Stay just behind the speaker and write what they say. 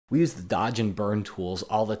We use the dodge and burn tools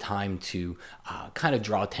all the time to kind of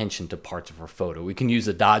draw attention to parts of our photo. We can use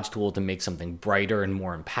the dodge tool to make something brighter and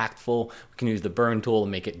more impactful. We can use the burn tool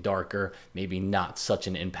to make it darker, maybe not such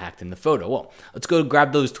an impact in the photo. Well, let's go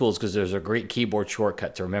grab those tools because there's a great keyboard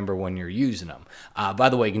shortcut to remember when you're using them. By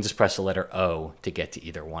the way, you can just press the letter O to get to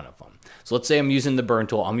either one of them. So let's say I'm using the burn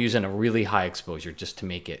tool. I'm using a really high exposure just to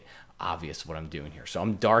make it obvious what I'm doing here. So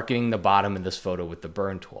I'm darkening the bottom of this photo with the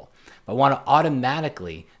burn tool. If I want to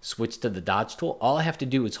automatically switch to the dodge tool, all I have to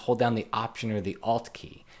do is hold down the Option or the Alt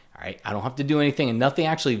key. All right, I don't have to do anything, and nothing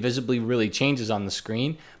actually visibly really changes on the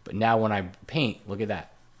screen. But now when I paint, look at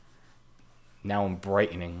that. Now I'm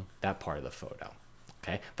brightening that part of the photo.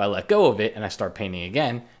 Okay, if I let go of it and I start painting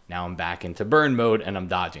again, now I'm back into burn mode and I'm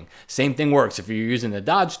dodging. Same thing works if you're using the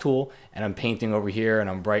dodge tool and I'm painting over here and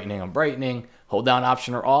I'm brightening, hold down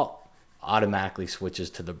Option or Alt, automatically switches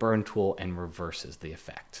to the burn tool and reverses the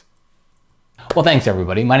effect. Well, thanks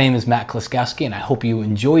everybody. My name is Matt Kloskowski and I hope you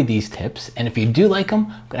enjoyed these tips. And if you do like them,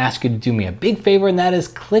 I'm gonna ask you to do me a big favor, and that is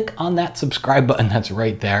click on that subscribe button that's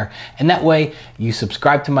right there. And that way you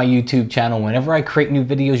subscribe to my YouTube channel. Whenever I create new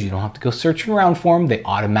videos, you don't have to go searching around for them. They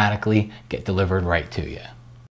automatically get delivered right to you.